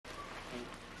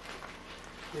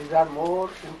These are more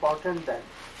important than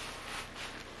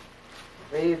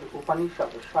Ved,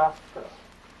 Upanishad, Shastra.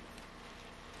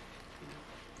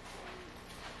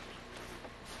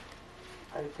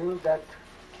 I think that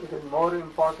it is more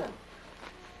important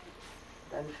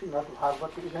than Srimad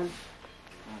Bhagavad even.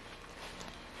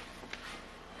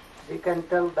 We can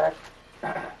tell that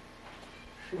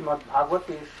Srimad Bhagavad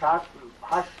is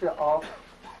Bhashya of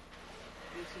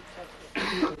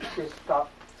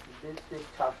this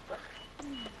Shastra.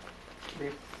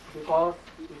 Because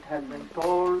it has been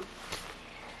told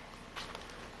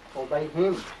by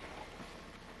him,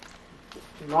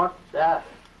 not that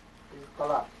is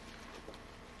Kala.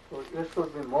 So it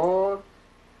should be more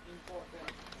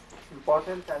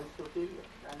important and superior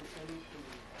than anything.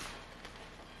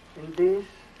 In this,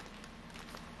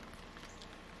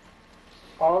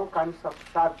 all kinds of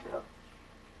sadhya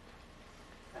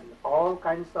and all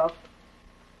kinds of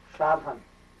sadhan,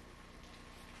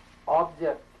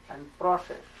 object and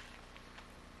process,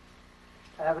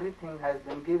 everything has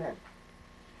been given.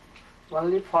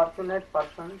 Only fortunate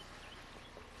persons,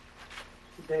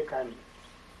 they can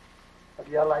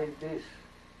realize this.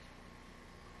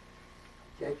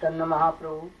 Chaitanya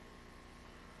Mahaprabhu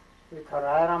with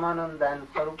Raya Ramananda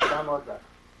and Sarup Damodar,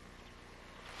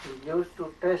 he used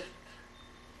to test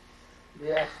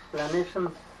the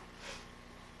explanations,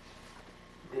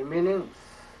 the meanings,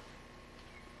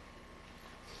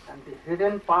 and the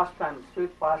hidden pastimes,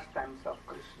 sweet pastimes of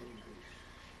Krishna in this,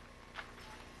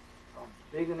 from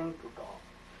beginning to top.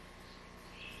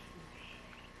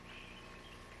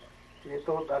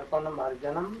 Cheto Darpana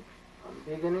Marjanam, from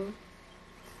beginning,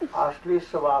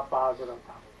 Ashlisava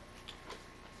Padarata.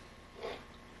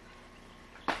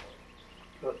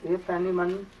 So if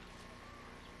anyone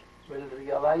will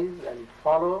realize and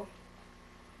follow,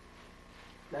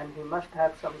 then he must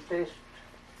have some taste,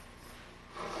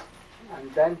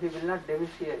 and then he will not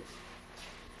deviate.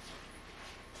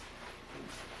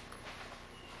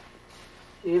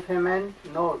 If a man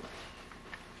knows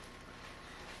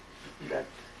that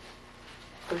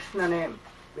Krishna name,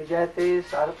 Vijayate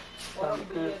Sarv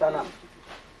Sankirtanam,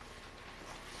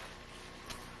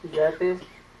 Vijayate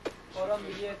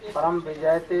Param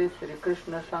Vijayate Sri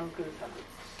Krishna Sankirtanam,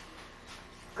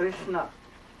 Krishna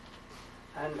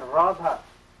and Radha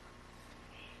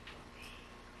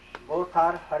both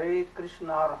are Hare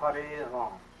Krishna or Hare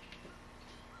Ram,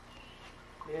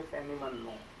 if anyone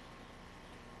knows.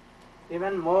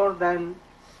 Even more than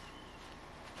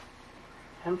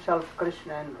himself,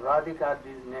 Krishna and Radhika,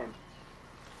 these names.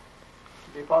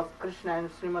 Because Krishna and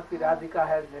Srimati Radhika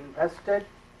has invested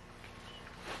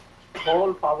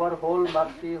whole power, whole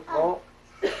mercy, whole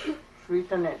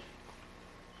sweetness,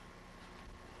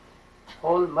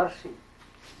 whole mercy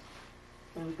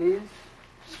in these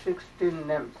 16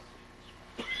 names.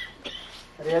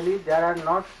 Really, there are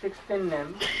not 16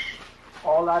 names,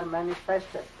 all are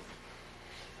manifested.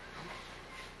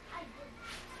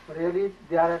 Really,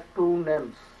 there are two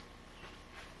names,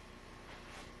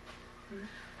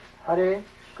 Hare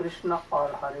Krishna or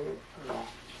Hare Ram,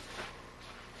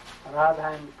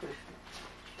 Radha and Krishna.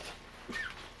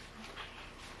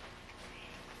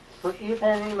 So if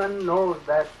anyone knows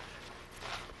that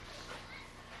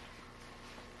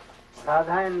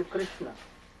Radha and Krishna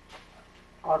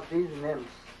are these names,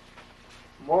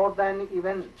 more than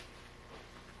even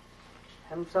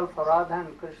himself, Radha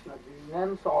and Krishna, these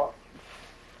names are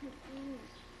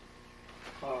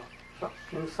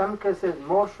in some cases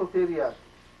more superior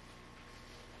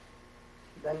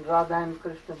than Radha and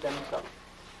Krishna themselves.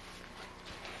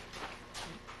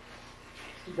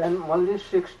 Then only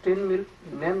 16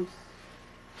 names,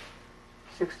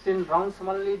 16 rounds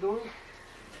only do,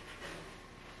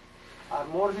 or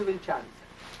more he will chant.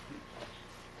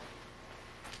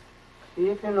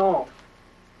 If you know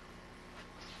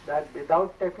that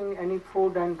without taking any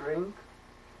food and drink,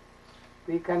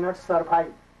 we cannot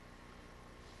survive.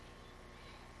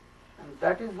 And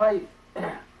that is why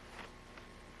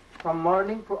from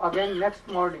morning to again next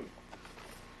morning,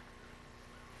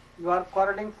 you are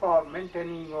quarreling for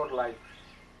maintaining your life.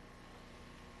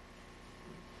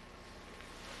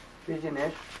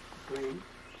 Business, doing,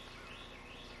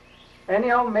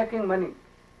 anyhow making money.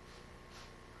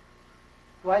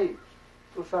 Why?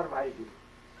 To survive you.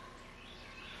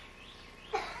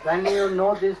 When you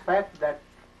know this fact that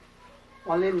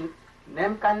only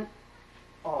name can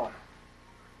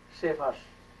save us.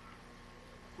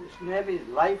 This name is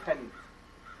life and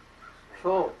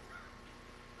soul.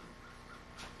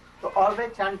 So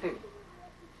always chanting,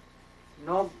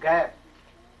 no gap.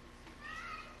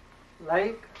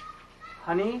 Like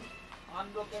honey,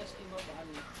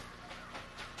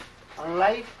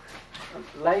 unlike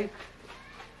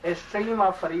a stream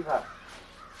of river,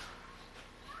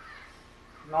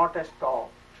 not a storm.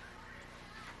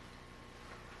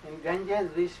 In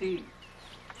Ganges we see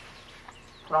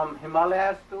from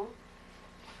Himalayas to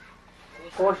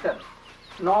ocean,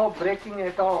 no breaking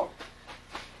at all.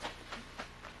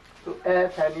 To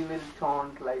earth and he will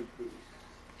chant like this,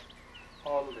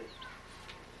 always.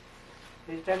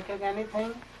 He is taking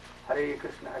anything, Hare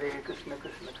Krishna, Krishna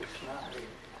Krishna, Hare.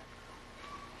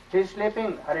 He is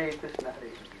sleeping, Hare Krishna, Hare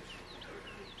Krishna.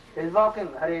 He is walking,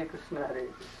 Hare Krishna, Hare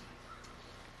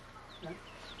Krishna.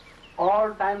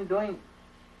 All time doing,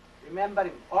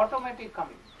 remembering, automatic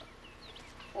coming.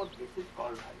 Oh, this is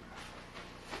called Harinam.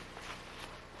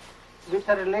 With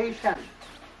a relation,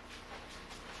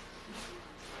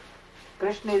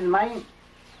 Krishna is mine.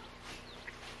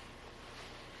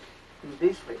 In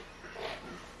this way,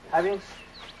 having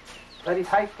very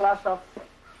high class of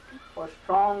or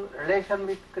strong relation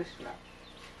with Krishna,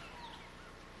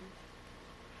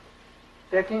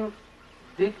 taking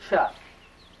Diksha,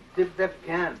 Divya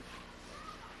Gyan.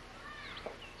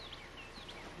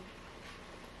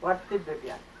 What Divya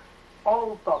Gyan?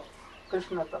 All Tattva,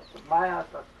 Krishna Tattva, Maya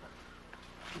Tattva,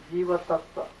 Jiva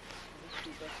Tattva,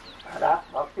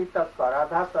 Bhakti Tattva,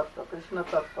 Radha Tattva, Krishna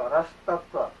Tattva, Ras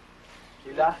Tattva,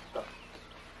 Vilas Tattva.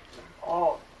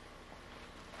 All.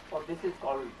 So this is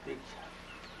called Diksha.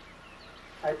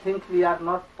 I think we are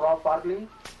not properly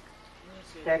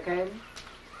taken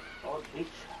or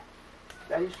Diksha.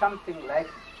 There is something like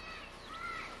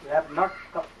we have not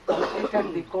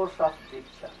completed the course of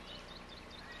Diksha.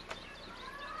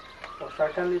 So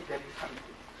certainly there is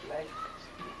something like.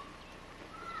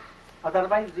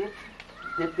 Otherwise, if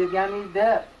Divya is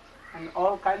there and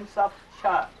all kinds of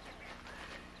char,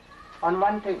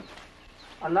 unwanting,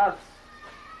 unearth,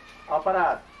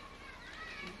 aparad,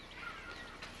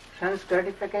 sense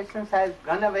gratifications has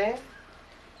gone away,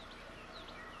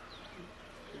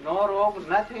 no rogue,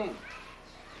 nothing.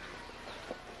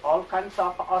 All kinds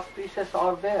of auspicious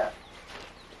are there.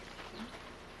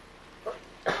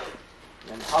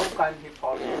 Then how can he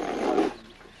follow Krishna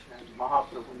and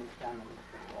Mahaprabhu Nityananda?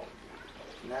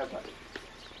 Never.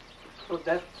 So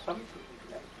that's something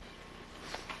like.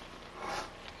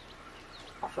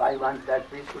 So I want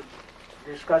that we should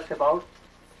discuss about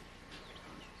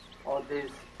all these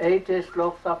 8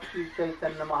 slokas of Sri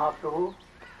Chaitanya Mahaprabhu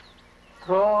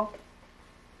through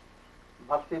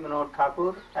Bhakti Vinod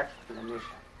Thakur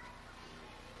explanation.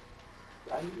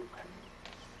 Then you can.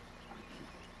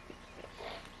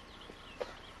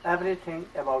 Everything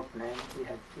about name he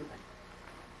has given.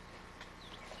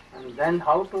 And then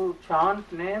how to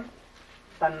chant name,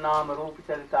 Tannam Rupa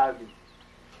Charitadi.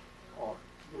 Or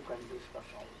you can discuss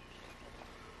all.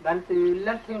 Then you will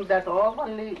not think that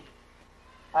only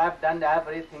I have done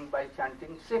everything by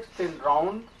chanting 16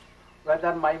 rounds,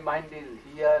 whether my mind is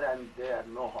here and there,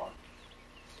 no harm.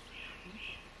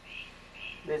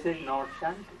 This is not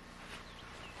chanting.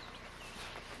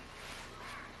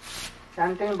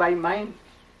 Chanting by mind.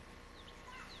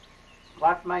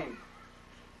 What mind?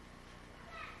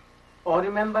 Or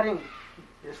remembering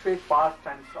the sweet past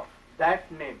tense of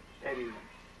that name, very name.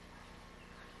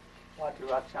 What you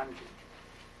are chanting.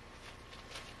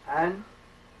 And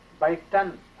by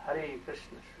tongue, Hare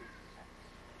Krishna.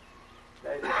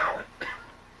 Very important.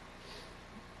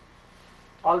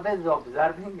 Always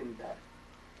observing in that.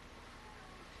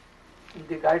 In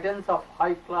the guidance of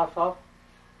high class of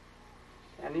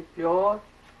any pure,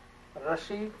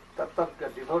 Rashi, Tattva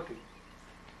devotee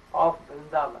of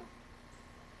Vrindavan.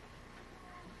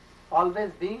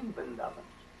 Always being Vrindavan.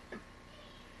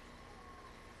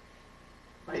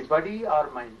 My body or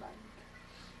my mind.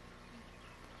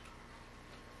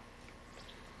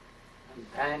 And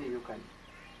then you can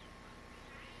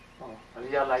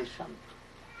realize something.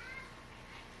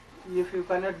 If you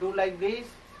cannot do like this,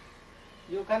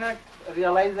 you cannot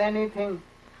realize anything.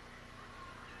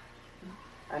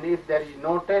 And if there is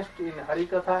no taste in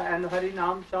Harikatha and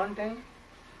Harinam chanting,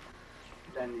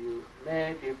 then you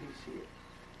may deficiate.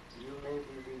 You may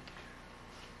be weak.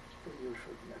 So you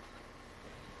should not.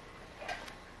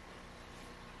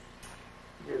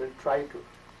 We will try to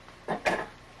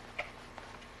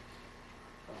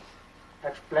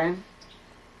explain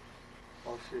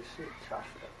or Sri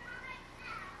Shastra.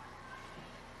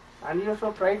 And you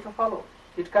should try to follow.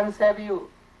 It can save you.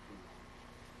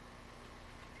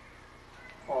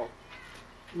 Oh,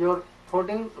 your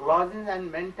fooding, lodging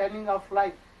and maintaining of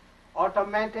life,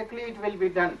 automatically it will be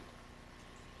done.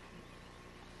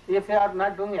 If you are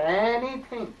not doing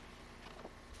anything,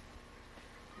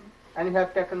 and you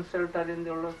have taken shelter in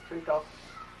the little street of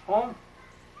home,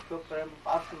 Supreme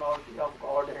Personality of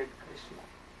Godhead Krishna.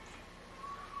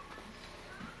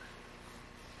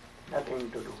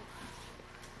 nothing to do.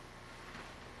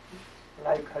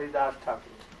 Like Haridas Thakur,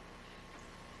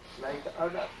 like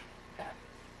other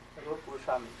Rupa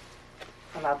Goswami,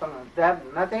 Sanatana, they have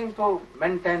nothing to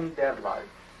maintain their life.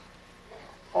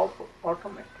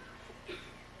 Automatic.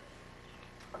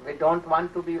 We don't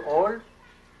want to be old.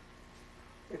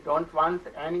 We don't want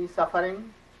any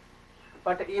suffering.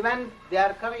 But even they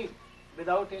are coming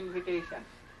without invitation.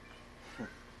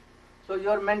 So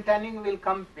your maintaining will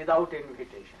come without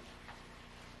invitation,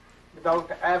 without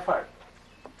effort.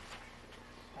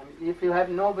 And if you have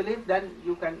no belief, then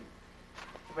you can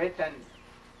wait and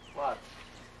what?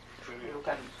 You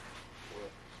can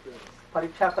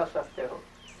परीक्षा कर सकते हो.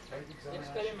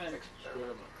 Experiment.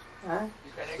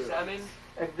 You can examine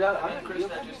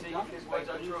Krishna to see if his words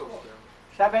are true.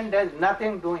 7 days,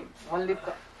 nothing doing, only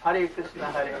Hare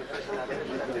Krishna, Hare Krishna,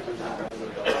 Krishna Krishna,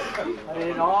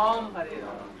 Hare Ram, Hare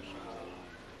Ram.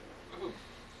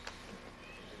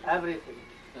 Everything.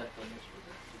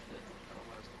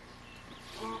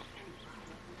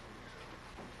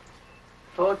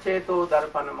 तो चेतो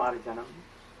दर्पण मार्जनम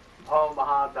भव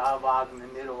महादावाग्नि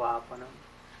निर्वापनम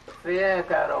श्रेय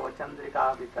कैरव चंद्रिका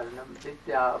वितरणम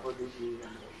विद्या बुद्धि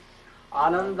जीवन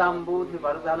आनंदम्बूधि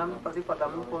वर्धनम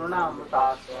प्रतिपदम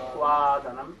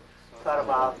पूर्णामृतास्वादनम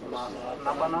सर्वात्मा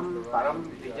नपनम परम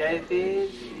विजयते.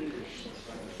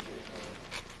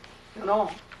 You know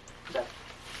that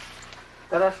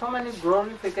there are so many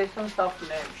glorifications of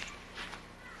names,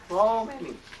 so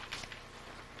many.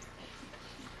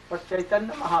 But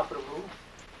Chaitanya Mahaprabhu,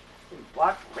 in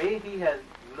what way he has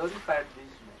glorified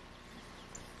these names?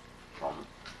 From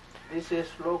this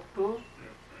slok to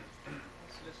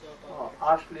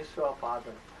Ashliswa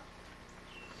Padar.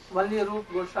 Only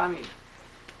Rupa Goswami,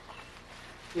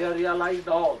 he realized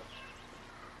all.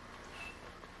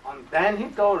 And then he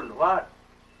told what?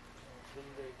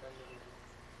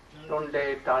 Tunde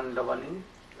Tandavani,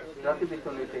 Rati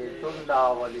Vitunite,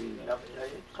 Tundavali,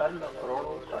 Karna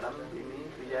Karo, Karambini,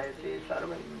 Vijayate,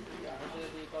 Sarva Indriya.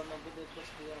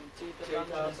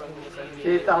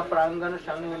 Cheta Prangana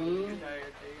Sangani,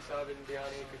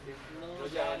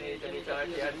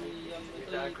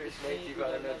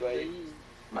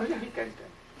 only he can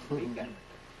tell. He can.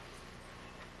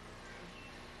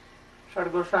 Sad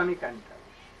Goswami can tell.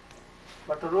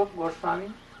 But Rupa Goswami,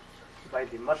 by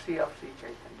the mercy of Sri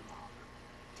Chaitanya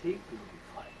Mahaprabhu, he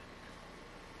glorified.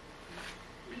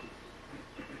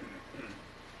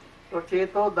 So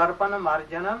Cheto Darpana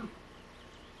Marjanam,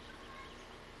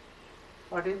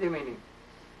 what is the meaning?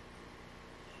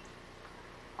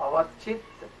 Our chit,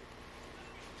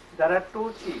 there are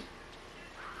two chit,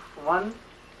 one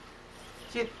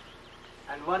chit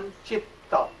and one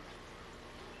chitta.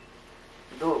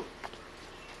 Two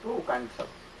kinds of.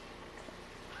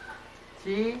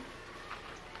 Chi,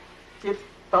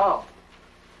 chitta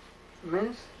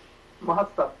means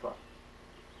Mahatattva,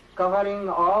 covering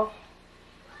of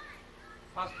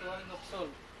First covering of soul.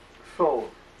 soul.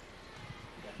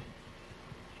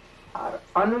 Or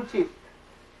anuchit,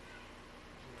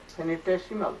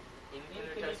 infinitesimal.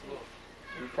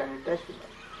 Infinitesimal.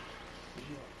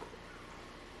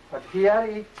 But here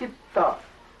is chitta,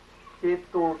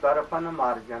 cheto darpana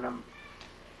marjanam.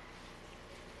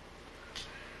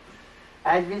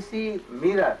 As we see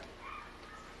mirror,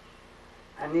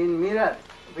 and in mirror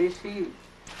we see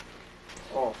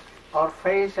our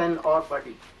face and our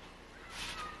body.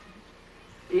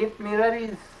 If mirror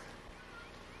is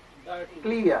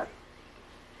clear,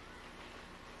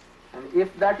 and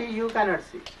if dirty you cannot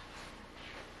see.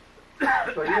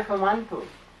 So if you want to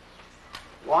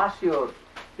wash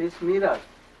this mirror,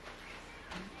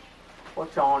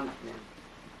 chant name.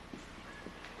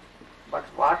 But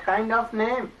what kind of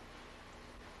name?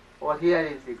 Oh, here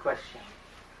is the question.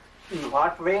 In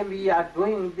what way we are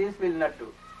doing this will not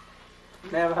do.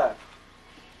 Never.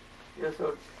 You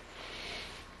should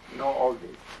know all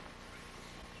this.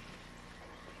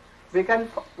 We can,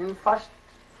 in first,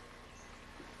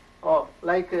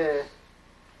 like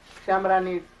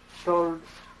Shamrani told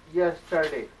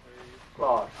yesterday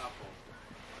class,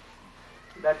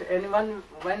 that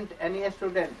any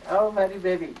student, very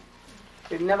baby,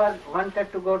 he never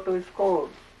wanted to go to school,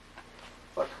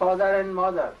 but father and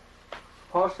mother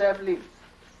forcibly,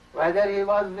 whether he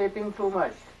was weeping too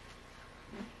much,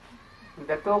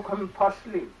 they took him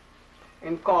firstly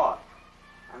in car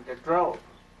and they drove.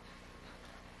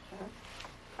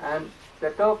 And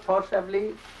they took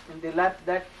forcibly in the lap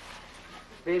that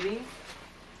baby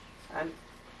and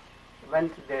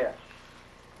went there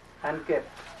and kept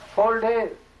whole day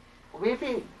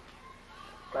weeping.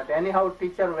 But anyhow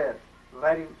teacher were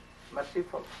very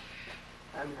merciful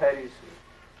and very sweet.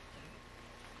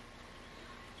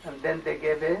 And then they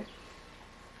gave a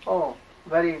Oh,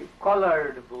 very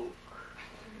colored book.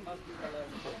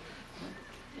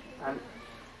 And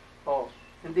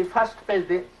in the first page,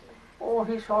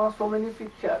 he saw so many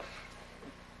pictures.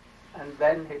 And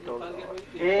then he told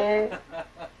A,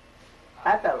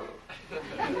 apple.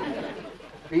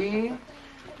 B,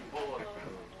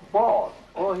 ball.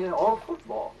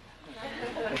 Football.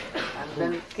 And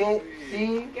then C,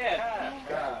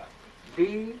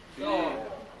 D,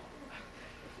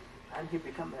 and he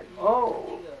became very,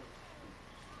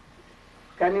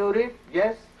 can you read?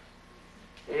 Yes.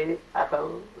 A,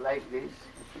 apple, like this.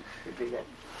 He began.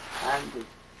 And the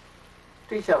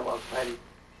teacher was very,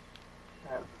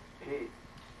 he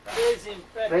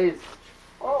praised.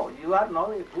 Oh, you are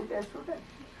now a good student.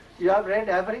 You have read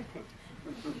everything.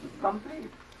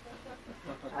 Complete.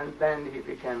 And then he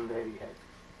became very happy.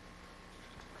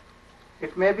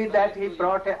 It may be that he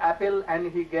brought an apple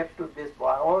and he gave to this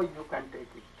boy. Oh, you can take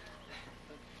it.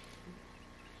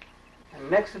 And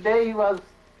next day he was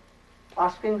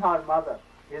asking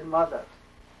his mother,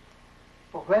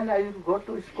 when I will go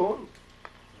to school?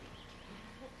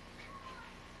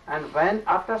 And when,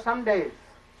 after some days,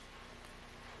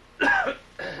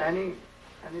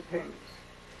 anything,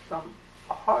 some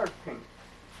hard thing,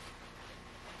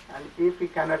 and if he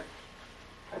cannot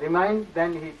remind,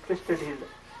 then he twisted his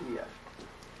ear.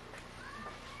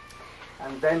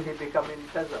 And then he became in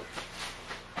puzzle.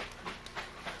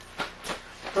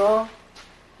 So,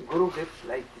 Guru gives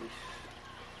like this,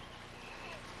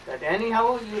 that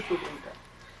anyhow you should enter.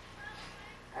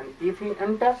 And if he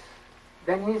enters,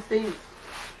 then he sees,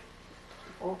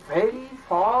 very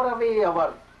far away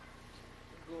our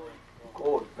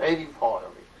goal, very far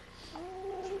away.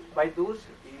 By those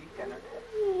he cannot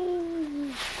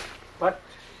help. But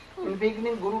in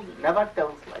beginning, Guru never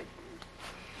tells like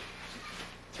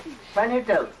this. When he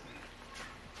tells,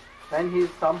 then he is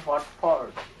somewhat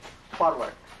forward.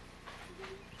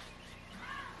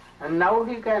 And now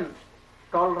he can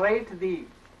tolerate the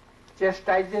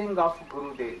chastising of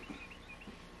Gurudev,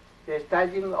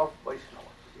 chastising of Vaishnavas.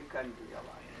 He can be alive.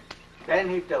 Then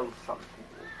he tells something.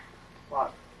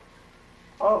 What?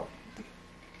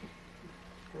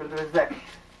 He will reject.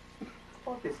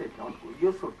 This is not good.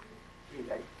 You should be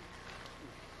like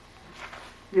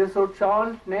this. You should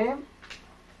chant name,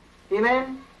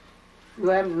 even you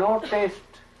have no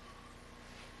taste.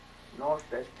 No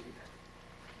taste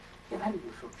even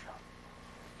you should chant.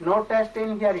 No taste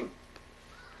in hearing.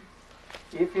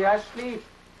 If you are asleep,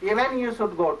 even you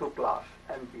should go to class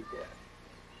and be there.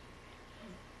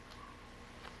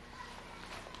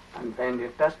 And then the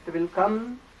test will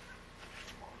come.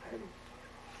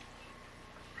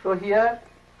 So here,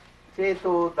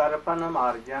 Cheto Darpanam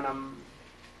Arjanam.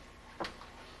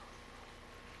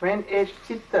 When a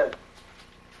chitta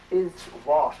is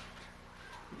washed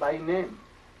by name,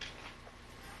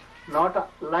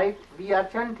 not like we are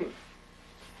chanting,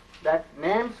 that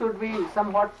name should be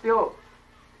somewhat pure.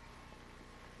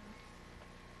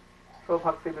 So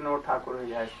Bhakti Vinod Thakur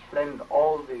has explained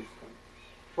all these things.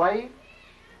 Why?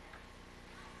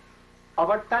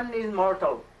 Our tongue is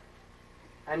mortal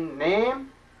and name,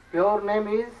 pure name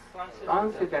is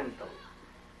transcendental.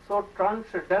 So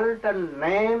transcendental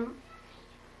name,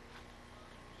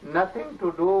 nothing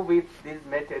to do with these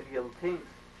material things.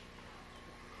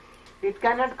 It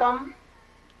cannot come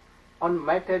on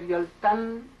material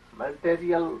tongue,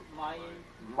 material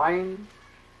mind.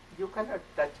 You cannot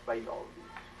touch by all these.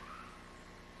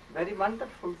 Very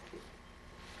wonderful thing.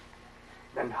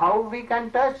 Then how we can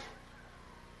touch?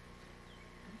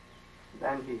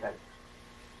 Then he has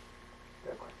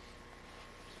the question.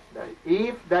 That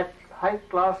if that high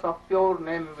class of pure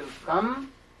name will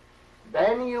come,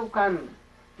 then you can,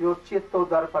 your Chitto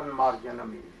Darpan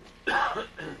Marjanam is.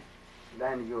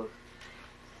 Then your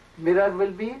mirror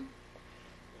will be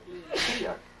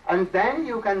clear. And then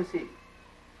you can see.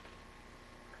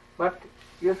 But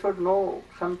you should know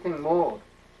something more.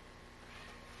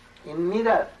 In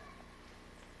mirror,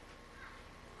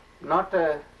 not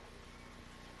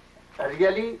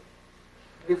really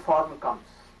the form comes.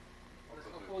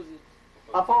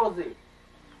 Opposite.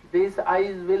 This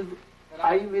eye will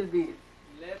be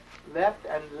left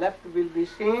and left will be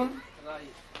seen.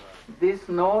 This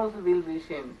nose will be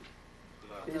seen.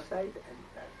 This side and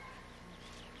that.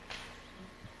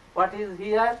 What is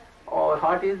here or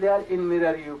what is there in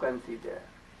mirror you can see there.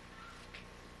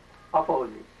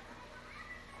 Opposite.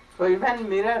 So even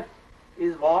mirror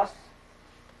is washed,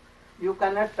 you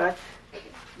cannot touch,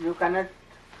 you cannot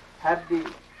have the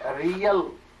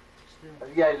real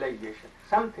realization.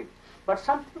 Something, but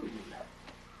something you will have.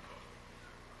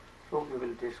 So we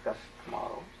will discuss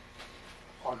tomorrow,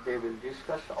 or they will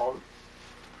discuss all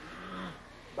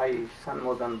by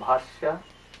Sanmodan Bhashya,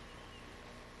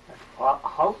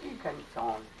 how we can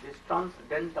chant this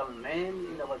transcendental name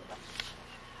in our tongue.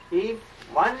 If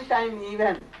one time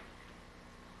even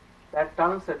that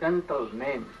transcendental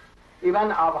name, even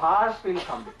Abhas will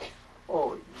come,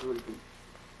 oh, you will be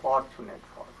fortunate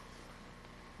for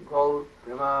it. Gaur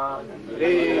Premanand.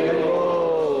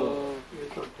 You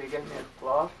should begin your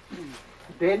class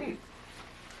daily.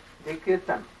 The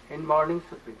kirtan in morning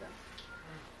should be done.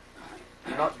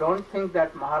 No, don't think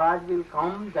that Maharaj will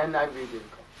come, then I will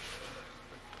come.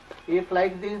 If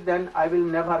like this, then I will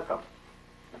never come.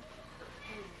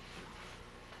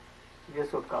 You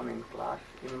should come in class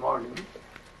in morning,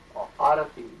 or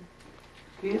Arati,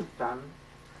 Kirtan.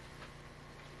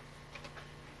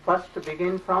 First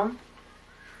begin from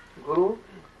Guru,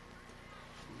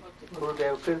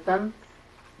 Gurudev Kirtan,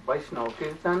 Vaishnava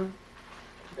Kirtan,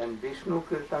 then Vishnu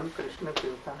Kirtan, Krishna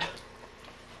Kirtan,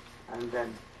 and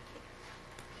then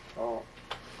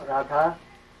Radha.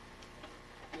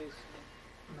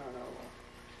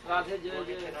 Radhe Jai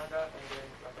Jai.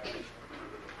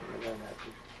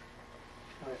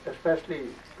 Especially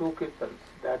two kirtans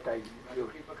that I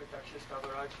use.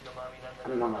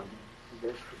 Namami.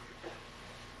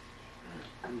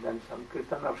 And then some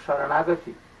kirtan of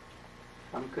Sharanagati,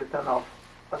 some kirtan of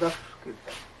other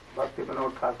kirtan, Bhakti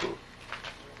Vinod Thakur,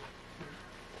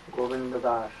 Govinda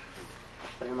Das,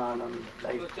 Premanand,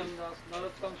 like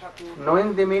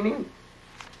knowing the meaning,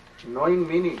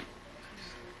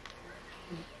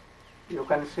 you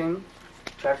can sing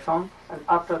that song, and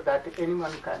after that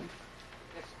anyone can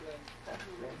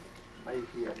explain by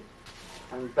hearing.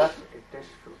 And thus a test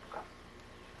should come.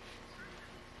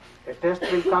 A test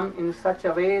will come in such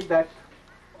a way that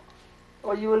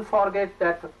you will forget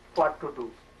that what to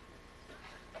do.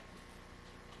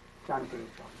 Chanting.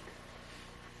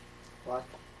 What?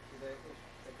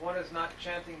 If one is not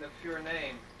chanting the pure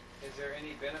name, is there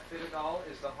any benefit at all?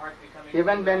 Is the heart becoming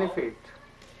even benefit?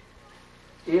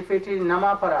 If it is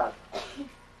Namaparad,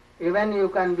 even you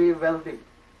can be wealthy.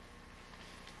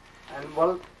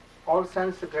 And all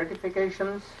sense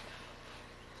gratifications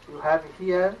you have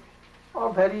here,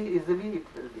 or very easily it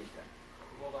will be done.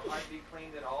 Will the heart be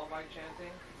cleaned at all by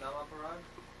chanting Namaparad?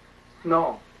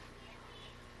 No.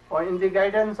 Or in the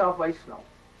guidance of Vaishnava.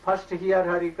 First hear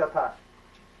Hari Katha,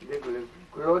 the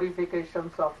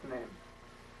glorifications of name.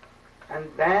 And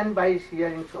then by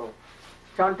hearing so,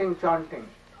 chanting,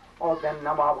 or then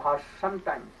Namabhash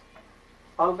sometimes.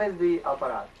 Always the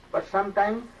aparad, but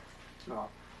sometimes no.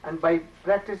 And by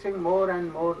practicing more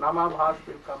and more, Namabhash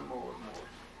will come more and more.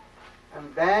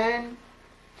 And then,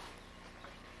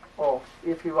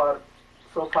 if you are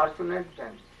so fortunate,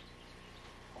 then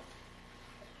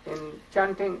in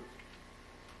chanting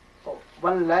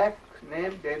 1 lakh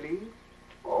name daily,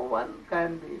 one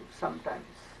can be sometimes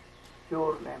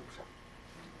pure names,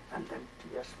 and then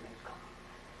tears may come.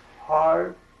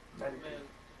 Heart melting.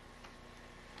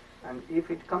 And if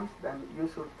it comes, then you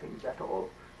should think that,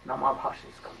 Namabhash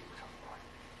is coming somewhere.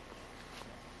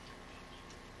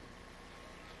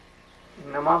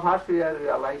 In Namabhash we are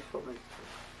realized so much.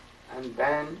 And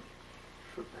then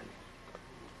Shuddha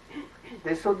name.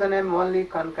 The Shuddha name only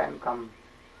can come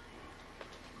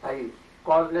by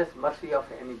causeless mercy of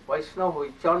any Vaishnava who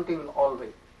is chanting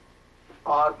always,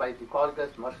 or by the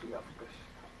causeless mercy of Krishna.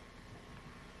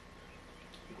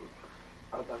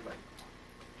 Otherwise.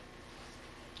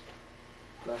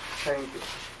 Thank you.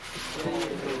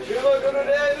 Srila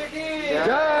Gurudev ki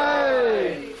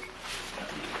Jai!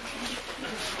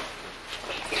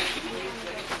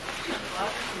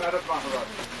 Madam Maharaja,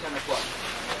 10 o'clock.